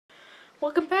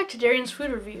Welcome back to Derian's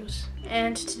Food Reviews,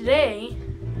 and today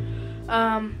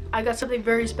I got something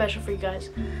very special for you guys.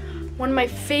 One of my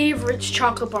favorite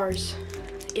chocolate bars.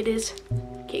 It is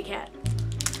KitKat.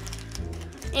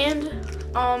 And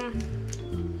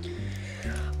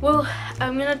well,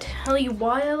 I'm gonna tell you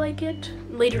why I like it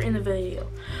later in the video.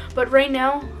 But right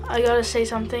now, I gotta say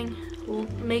something.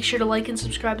 Make sure to like and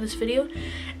subscribe to this video.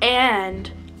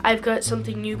 And I've got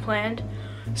something new planned.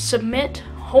 Submit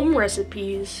home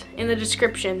recipes in the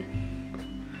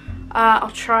description.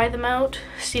 I'll try them out,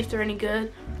 see if they're any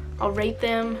good. I'll rate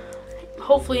them,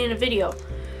 hopefully in a video.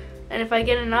 And if I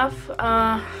get enough,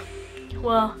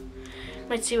 well,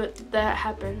 might see what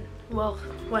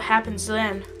what happens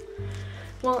then.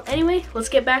 Well, anyway, let's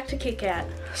get back to KitKat.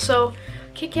 So,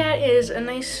 KitKat is a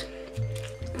nice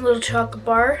little chocolate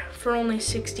bar for only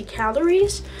 60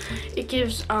 calories. It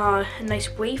gives a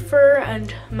nice wafer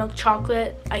and milk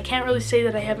chocolate. I can't really say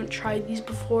that I haven't tried these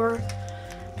before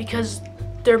because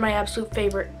they're my absolute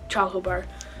favorite chocolate bar.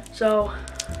 So,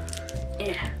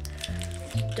 yeah,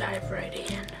 dive right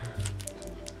in.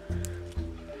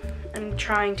 I'm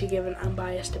trying to give an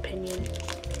unbiased opinion,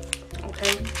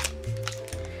 okay?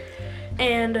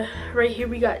 And right here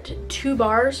we got 2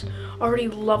 bars. Already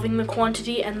loving the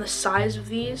quantity and the size of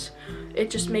these. It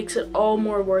just makes it all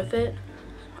more worth it.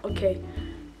 Okay,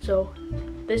 so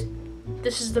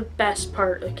this is the best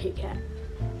part of KitKat.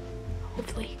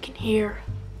 Hopefully you can hear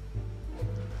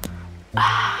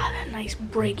that nice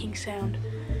breaking sound.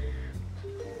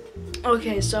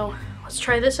 Okay, so let's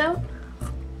try this out.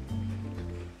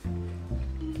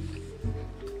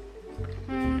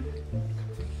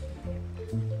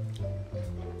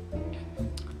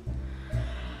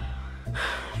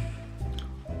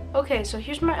 Okay, so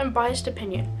here's my unbiased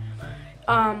opinion.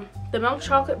 The milk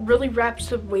chocolate really wraps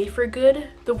the wafer good.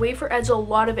 The wafer adds a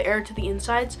lot of air to the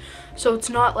insides, so it's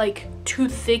not like too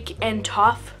thick and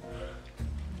tough.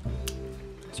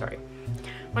 Sorry.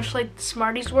 Much like the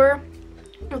Smarties were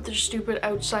with their stupid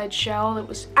outside shell that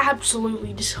was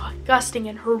absolutely disgusting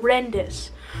and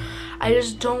horrendous. I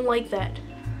just don't like that.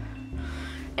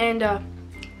 And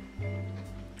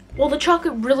well, the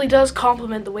chocolate really does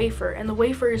complement the wafer, and the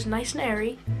wafer is nice and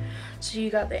airy. So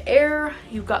you got the air,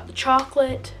 you've got the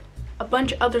chocolate, a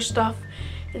bunch of other stuff.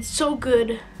 It's so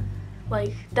good.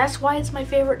 Like, that's why it's my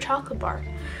favorite chocolate bar.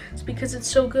 It's because it's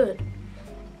so good.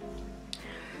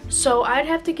 So I'd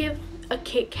have to give a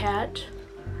KitKat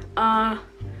a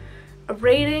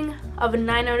rating of a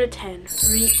 9 out of 10.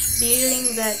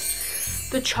 Meaning that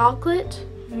the chocolate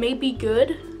may be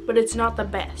good, but it's not the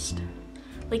best.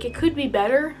 Like, it could be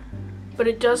better, but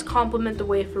it does complement the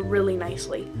wafer really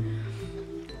nicely.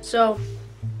 So,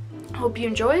 hope you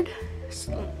enjoyed.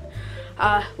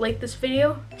 Like this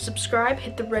video, subscribe,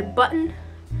 hit the red button,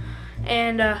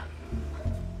 and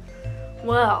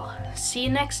well, see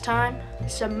you next time.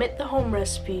 Submit the home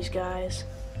recipes, guys.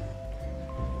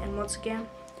 And once again,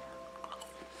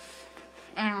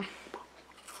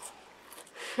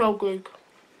 so good.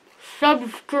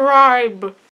 Subscribe.